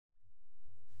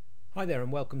Hi there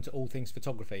and welcome to All Things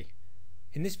Photography.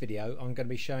 In this video I'm going to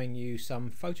be showing you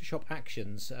some Photoshop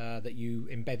actions that you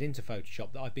embed into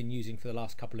Photoshop that I've been using for the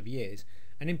last couple of years,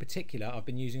 and in particular I've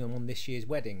been using them on this year's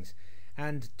weddings.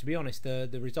 And to be honest, the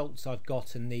results I've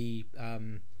got and the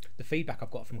feedback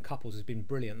I've got from couples has been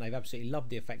brilliant. They've absolutely loved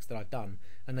the effects that I've done,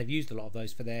 and they've used a lot of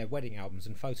those for their wedding albums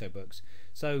and photo books.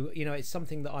 So it's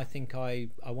something that I think I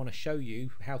want to show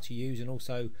you how to use, and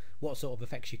also what sort of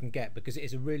effects you can get, because it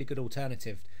is a really good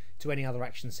alternative to any other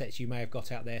action sets you may have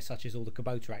got out there, such as all the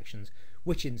Kubota actions,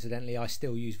 which incidentally I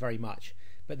still use very much.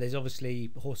 But there's obviously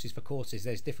horses for courses.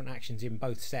 There's different actions in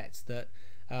both sets that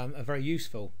are very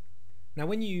useful. Now,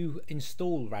 when you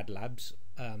install Rad Labs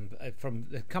from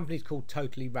the company's called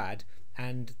Totally Rad,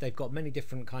 and they've got many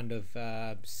different kind of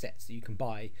sets that you can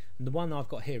buy, and the one I've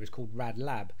got here is called Rad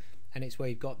Lab, and it's where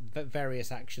you've got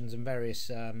various actions and various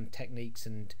techniques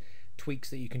and tweaks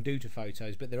that you can do to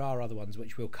photos, but there are other ones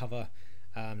which we'll cover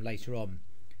later on.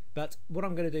 But what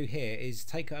I'm going to do here is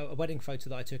take a wedding photo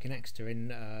that I took in Exeter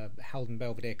in Haldon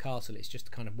Belvedere Castle. It's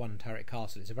just kind of one turret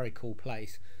castle. It's a very cool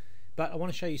place. But I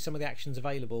want to show you some of the actions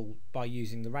available by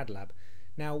using the Rad Lab.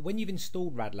 Now, when you've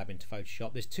installed Rad Lab into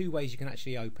Photoshop, there's two ways you can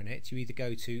actually open it. You either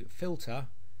go to Filter,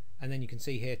 and then you can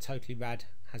see here Totally Rad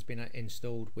has been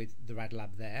installed with the Rad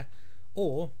Lab there,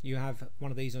 or you have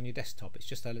one of these on your desktop. It's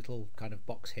just a little kind of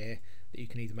box here that you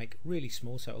can either make really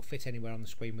small so it'll fit anywhere on the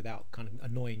screen without kind of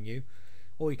annoying you,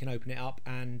 or you can open it up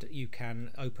and you can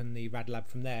open the Rad Lab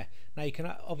from there. Now, you can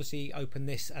obviously open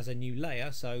this as a new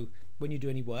layer, so when you do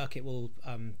any work it will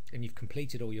and you've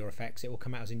completed all your effects, it will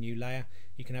come out as a new layer.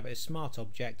 You can have it as Smart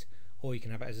Object, or you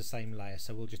can have it as the same layer,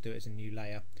 so we'll just do it as a new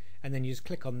layer. And then you just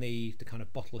click on the kind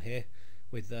of bottle here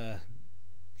with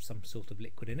some sort of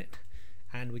liquid in it,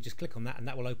 and we just click on that, and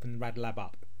that will open the Rad Lab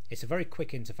up. It's a very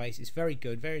quick interface, it's very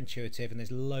good, very intuitive, and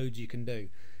there's loads you can do.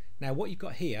 Now, what you've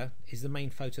got here is the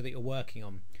main photo that you're working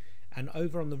on, and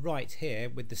over on the right here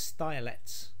with the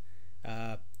Stylets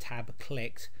tab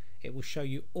clicked, it will show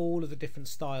you all of the different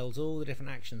styles, all the different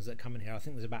actions that come in here. I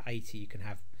think there's about 80 you can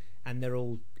have, and they're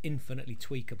all infinitely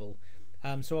tweakable.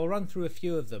 So I'll run through a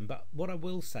few of them, but what I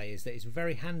will say is that it's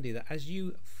very handy that as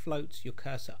you float your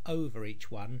cursor over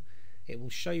each one, it will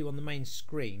show you on the main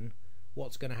screen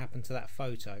what's going to happen to that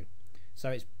photo. So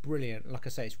it's brilliant. Like I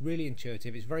say, it's really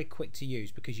intuitive, it's very quick to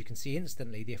use because you can see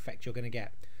instantly the effect you're going to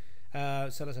get.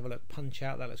 So let's have a look. Punch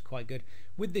out, that looks quite good.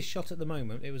 With this shot at the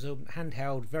moment, it was a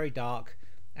handheld, very dark,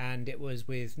 and it was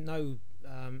with no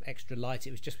extra light,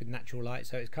 it was just with natural light,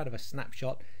 so it's kind of a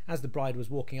snapshot. As the bride was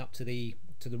walking up to the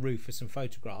roof for some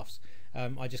photographs,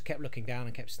 I just kept looking down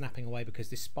and kept snapping away because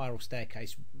this spiral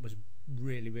staircase was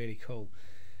really cool.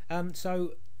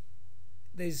 So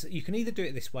you can either do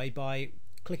it this way by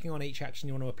clicking on each action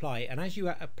you want to apply, and as you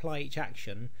apply each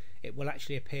action it will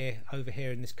actually appear over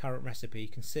here in this current recipe. You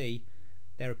can see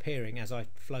they're appearing as I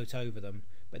float over them,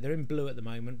 but they're in blue at the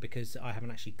moment because I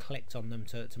haven't actually clicked on them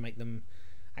to make them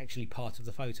actually part of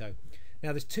the photo.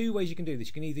 Now, there's two ways you can do this.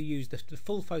 You can either use the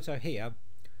full photo here,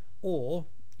 or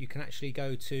you can actually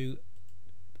go to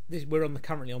this. We're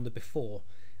currently on the before,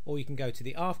 or you can go to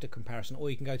the after comparison, or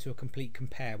you can go to a complete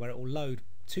compare where it will load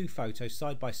two photos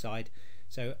side by side.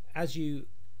 So as you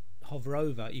hover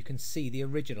over, you can see the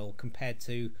original compared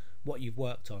to what you've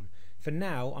worked on. For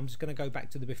now, I'm just going to go back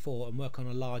to the before and work on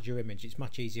a larger image. It's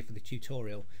much easier for the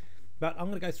tutorial. But I'm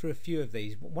going to go through a few of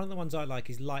these. One of the ones I like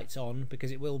is lights on,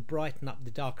 because it will brighten up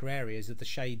the darker areas of the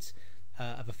shades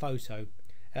of a photo.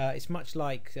 It's much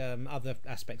like other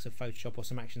aspects of Photoshop or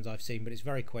some actions I've seen, but it's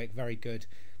very quick, very good.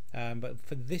 But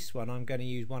for this one, I'm going to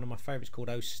use one of my favourites called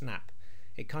Oh Snap.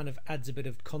 It kind of adds a bit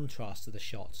of contrast to the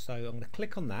shot. So I'm going to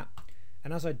click on that,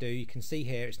 and as I do, you can see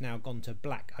here it's now gone to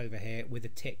black over here with a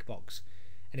tick box.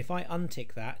 And if I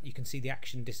untick that, you can see the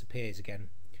action disappears again.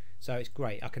 So it's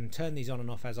great. I can turn these on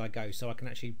and off as I go, so I can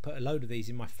actually put a load of these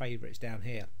in my favourites down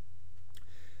here.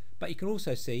 But you can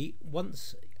also see,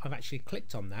 once I've actually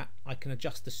clicked on that, I can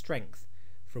adjust the strength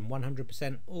from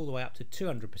 100% all the way up to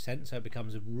 200%, so it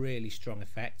becomes a really strong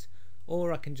effect,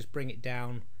 or I can just bring it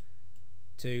down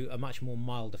to a much more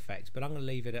mild effect, but I'm going to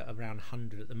leave it at around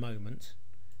 100 at the moment.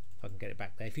 If I can get it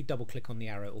back there. If you double click on the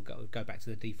arrow, it will go back to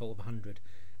the default of 100.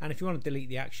 And if you want to delete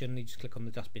the action, you just click on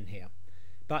the dustbin here.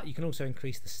 But you can also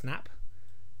increase the snap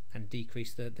and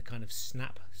decrease the kind of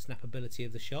snappability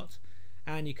of the shot,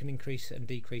 and you can increase and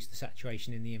decrease the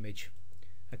saturation in the image.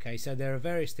 Okay, so there are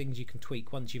various things you can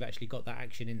tweak once you've actually got that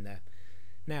action in there.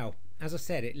 Now, as I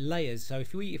said, it layers, so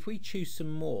if we choose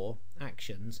some more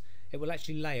actions, it will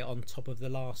actually layer on top of the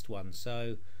last one.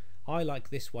 So I like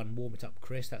this one, Warm It Up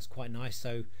Chris. That's quite nice.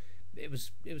 So it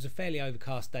was a fairly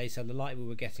overcast day, so the light we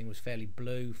were getting was fairly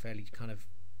blue, fairly kind of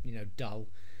dull.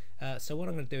 So what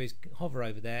I'm going to do is hover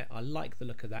over there. I like the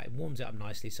look of that, it warms it up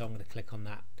nicely, so I'm going to click on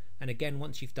that. And again,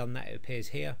 once you've done that, it appears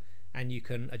here, and you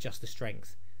can adjust the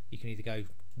strength. You can either go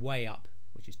way up,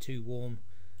 which is too warm,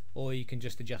 or you can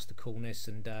just adjust the coolness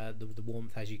and the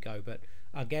warmth as you go. But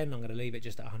again, I'm going to leave it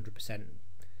just at 100%.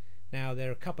 Now there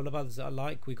are a couple of others that I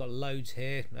like. We've got loads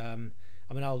here.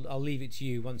 I mean, I'll leave it to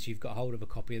you once you've got hold of a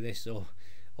copy of this, or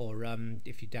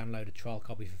if you download a trial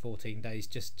copy for 14 days,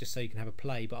 just so you can have a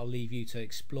play. But I'll leave you to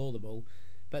explore them all.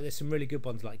 But there's some really good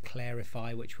ones like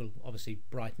Clarify, which will obviously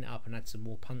brighten it up and add some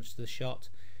more punch to the shot.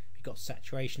 You've got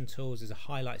saturation tools. There's a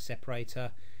highlight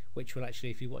separator, which will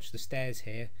actually, if you watch the stairs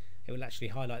here, it will actually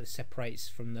highlight the separates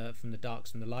from the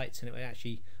darks and the lights, and it will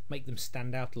actually make them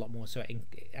stand out a lot more. So it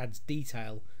adds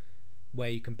detail where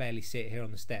you can barely see it here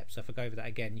on the steps. So if I go over that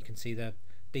again, you can see the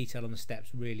detail on the steps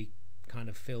really kind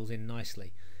of fills in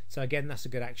nicely. So again, that's a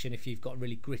good action if you've got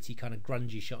really gritty kind of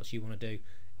grungy shots you want to do.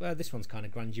 Well, this one's kind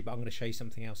of grungy, but I'm going to show you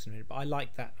something else in a minute. But I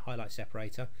like that highlight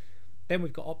separator. Then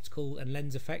we've got optical and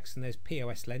lens effects, and there's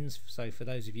POS lens. So for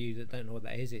those of you that don't know what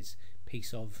that is, it's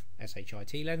piece of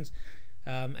SHIT lens,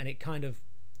 and it kind of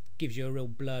gives you a real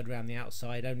blurred around the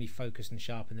outside, only focused and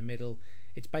sharp in the middle.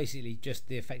 It's basically just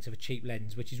the effect of a cheap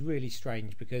lens, which is really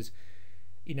strange because,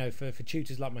 you know, for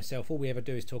tutors like myself, all we ever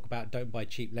do is talk about don't buy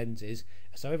cheap lenses.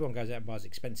 So everyone goes out and buys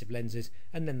expensive lenses,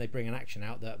 and then they bring an action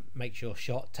out that makes your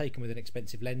shot taken with an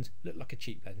expensive lens look like a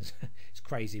cheap lens. It's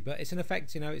crazy, but it's an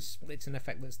effect, you know, it's an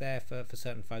effect that's there for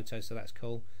certain photos, so that's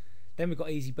cool. Then we've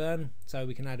got easy burn, so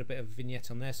we can add a bit of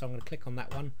vignette on there. So I'm going to click on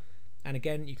that one, and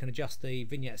again you can adjust the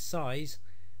vignette size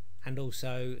and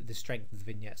also the strength of the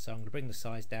vignette. So I'm going to bring the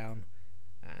size down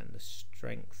and the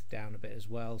strength down a bit as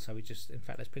well. So we just, in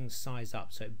fact, let's bring the size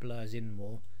up so it blurs in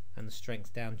more, and the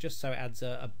strength down, just so it adds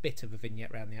a bit of a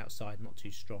vignette around the outside, not too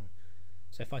strong.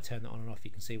 So if I turn that on and off, you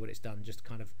can see what it's done. Just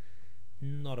kind of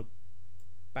not a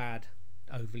bad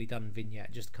overly done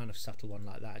vignette, just kind of subtle one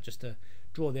like that, just to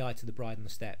draw the eye to the bride on the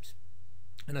steps.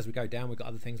 And as we go down, we've got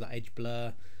other things like edge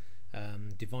blur,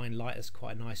 divine light. That's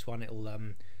quite a nice one. It'll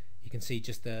you can see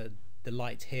just the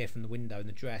light here from the window in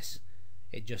the dress.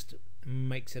 It just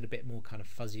makes it a bit more kind of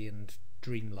fuzzy and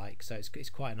dreamlike, so it's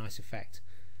quite a nice effect.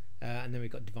 And then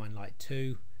we've got Divine Light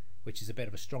 2, which is a bit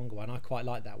of a stronger one. I quite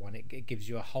like that one. It gives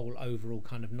you a whole overall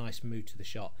kind of nice mood to the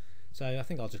shot. So I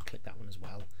think I'll just click that one as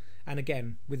well. And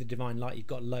again, with the Divine Light, you've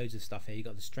got loads of stuff here. You've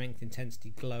got the strength,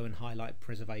 intensity, glow, and highlight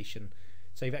preservation.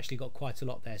 So you've actually got quite a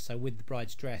lot there. So with the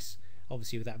bride's dress,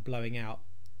 obviously with that blowing out,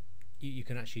 you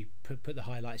can actually put the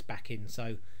highlights back in.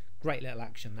 So great little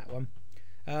action, that one.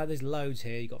 There's loads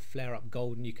here. You've got flare up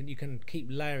gold, and you can keep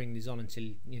layering these on until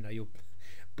you know you're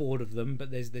bored of them.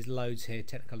 But there's loads here.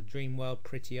 Technicolor Dreamworld,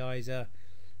 Prettyizer.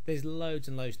 There's loads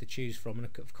and loads to choose from, and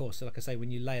of course, like I say,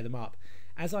 when you layer them up,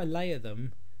 as I layer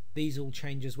them, these all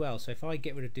change as well. So if I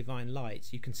get rid of Divine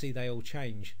Lights, you can see they all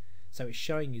change. So it's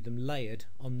showing you them layered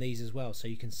on these as well, so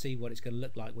you can see what it's going to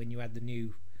look like when you add the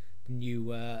new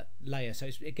layer. So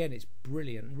it's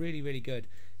brilliant, really good.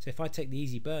 So if I take the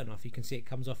easy burn off, you can see it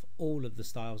comes off all of the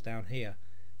styles down here.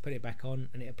 Put it back on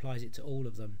and it applies it to all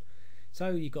of them.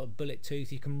 So you've got bullet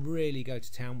tooth. You can really go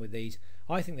to town with these.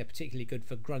 I think they're particularly good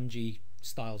for grungy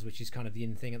styles, which is kind of the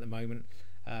in thing at the moment,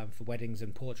 for weddings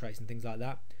and portraits and things like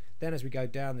that. Then as we go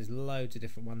down, there's loads of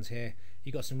different ones here.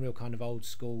 You've got some real kind of old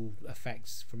school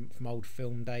effects from old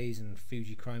film days and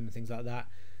Fuji Chrome and things like that.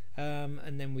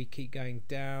 And then we keep going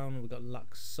down. We've got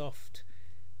Lux Soft.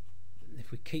 If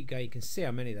we keep going, you can see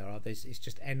how many there are. It's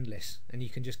just endless, and you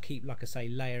can just keep, like I say,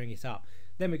 layering it up.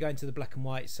 Then we go into the black and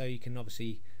white, so you can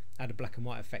obviously add a black and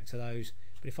white effect to those.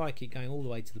 But if I keep going all the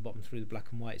way to the bottom through the black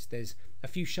and whites, there's a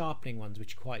few sharpening ones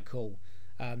which are quite cool.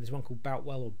 There's one called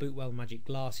Boutwell or Bootwell Magic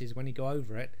Glasses. When you go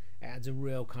over it, it adds a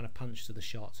real kind of punch to the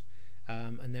shot.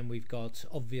 And then we've got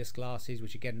Obvious Glasses,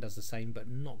 which again does the same but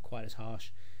not quite as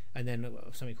harsh. And then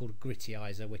something called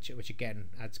Grittiizer, which again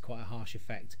adds quite a harsh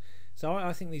effect. So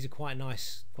I think these are quite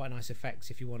nice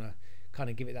effects if you want to kind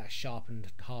of give it that sharpened,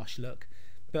 harsh look.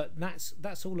 But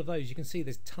that's all of those. You can see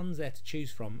there's tons there to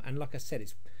choose from, and like I said,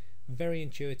 it's very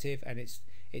intuitive and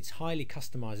it's highly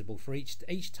customizable. For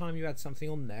each time you add something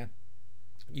on there,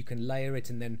 you can layer it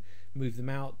and then move them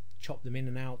out, chop them in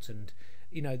and out, and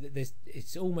you know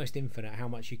it's almost infinite how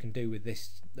much you can do with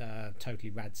this totally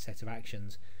rad set of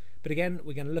actions. But again,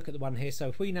 we're going to look at the one here. So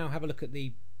if we now have a look at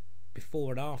the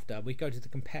before and after, we go to the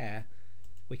compare,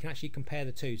 we can actually compare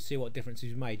the two to see what differences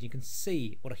we've made. You can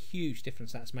see what a huge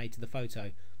difference that's made to the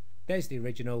photo. There's the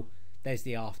original, there's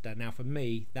the after. Now for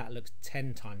me, that looks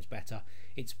 10 times better.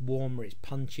 It's warmer, it's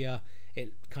punchier,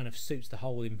 it kind of suits the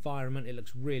whole environment, it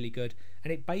looks really good,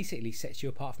 and it basically sets you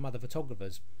apart from other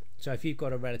photographers. So if you've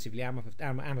got a relatively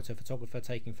amateur photographer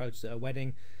taking photos at a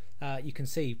wedding, you can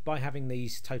see by having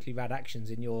these totally rad actions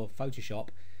in your Photoshop,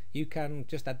 you can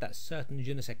just add that certain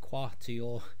je ne sais quoi to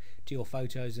your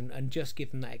photos and just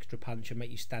give them that extra punch and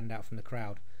make you stand out from the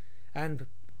crowd. And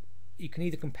you can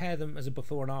either compare them as a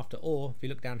before and after, or if you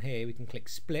look down here, we can click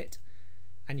split,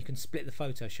 and you can split the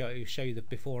photo, show you the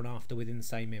before and after within the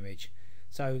same image.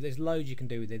 So there's loads you can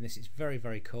do within this. It's very,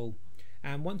 very cool.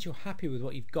 And once you're happy with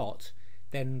what you've got,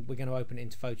 then we're going to open it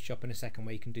into Photoshop in a second,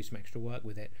 where you can do some extra work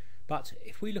with it. But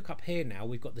if we look up here now,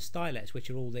 we've got the stylets, which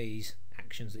are all these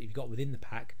actions that you've got within the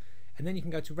pack, and then you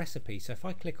can go to recipe. So if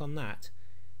I click on that,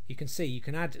 you can see you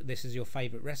can add this as your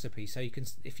favorite recipe. So you can,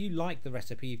 if you like the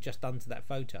recipe you've just done to that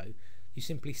photo, you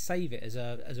simply save it as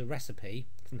a recipe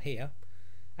from here,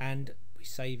 and we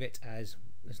save it as,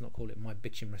 let's not call it my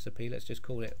bitchin' recipe, let's just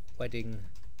call it wedding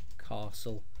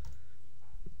castle.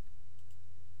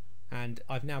 And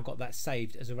I've now got that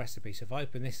saved as a recipe. So if I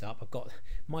open this up, I've got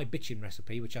my bitchin'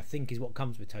 recipe, which I think is what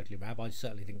comes with Totally Rab. I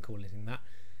certainly didn't call anything that.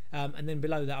 And then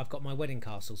below that I've got my wedding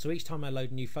castle. So each time I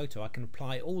load a new photo, I can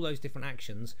apply all those different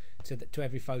actions to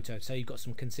every photo, so you've got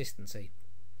some consistency.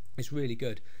 It's really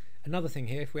good. Another thing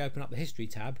here, if we open up the history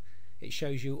tab, it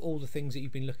shows you all the things that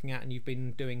you've been looking at and you've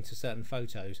been doing to certain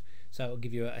photos. So it'll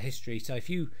give you a history. So if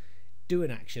you do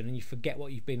an action and you forget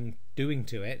what you've been doing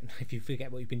to it, if you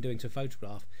forget what you've been doing to a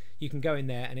photograph, you can go in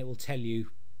there and it will tell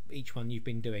you each one you've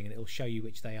been doing, and it will show you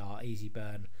which they are: Easy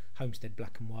Burn, Homestead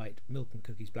black and white, Milk and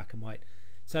Cookies black and white.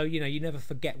 So you know, you never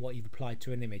forget what you've applied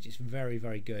to an image. It's very,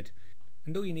 very good.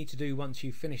 And all you need to do once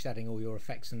you've finished adding all your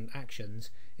effects and actions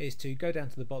is to go down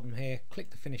to the bottom here, click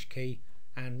the finish key,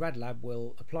 and RadLab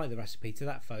will apply the recipe to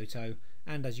that photo,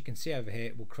 and as you can see over here,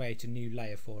 it will create a new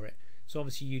layer for it. So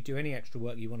obviously you do any extra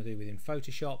work you want to do within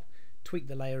Photoshop, tweak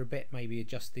the layer a bit, maybe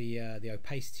adjust the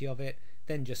opacity of it,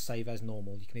 then just save as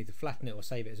normal. You can either flatten it or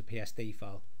save it as a PSD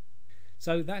file.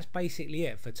 So that's basically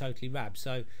it for Totally Rad.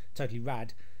 So Totally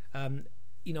Rad.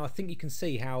 You know, I think you can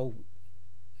see how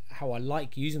I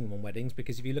like using them on weddings,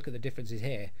 because if you look at the differences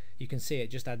here, you can see it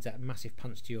just adds that massive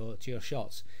punch to your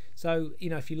shots. So you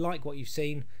know, if you like what you've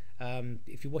seen,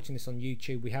 if you're watching this on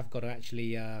YouTube, we have got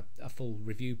actually a full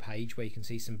review page where you can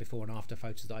see some before and after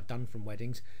photos that I've done from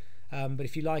weddings. But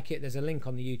if you like it, there's a link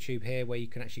on the YouTube here where you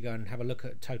can actually go and have a look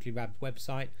at Totally Rad's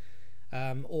website.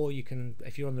 Or you can,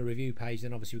 if you're on the review page,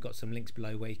 then obviously we've got some links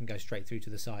below where you can go straight through to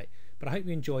the site. But I hope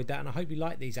you enjoyed that, and I hope you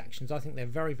like these actions. I think they're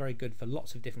very, very good for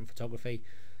lots of different photography.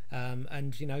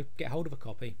 And you know, get hold of a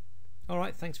copy.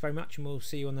 Alright, thanks very much, and we'll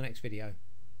see you on the next video.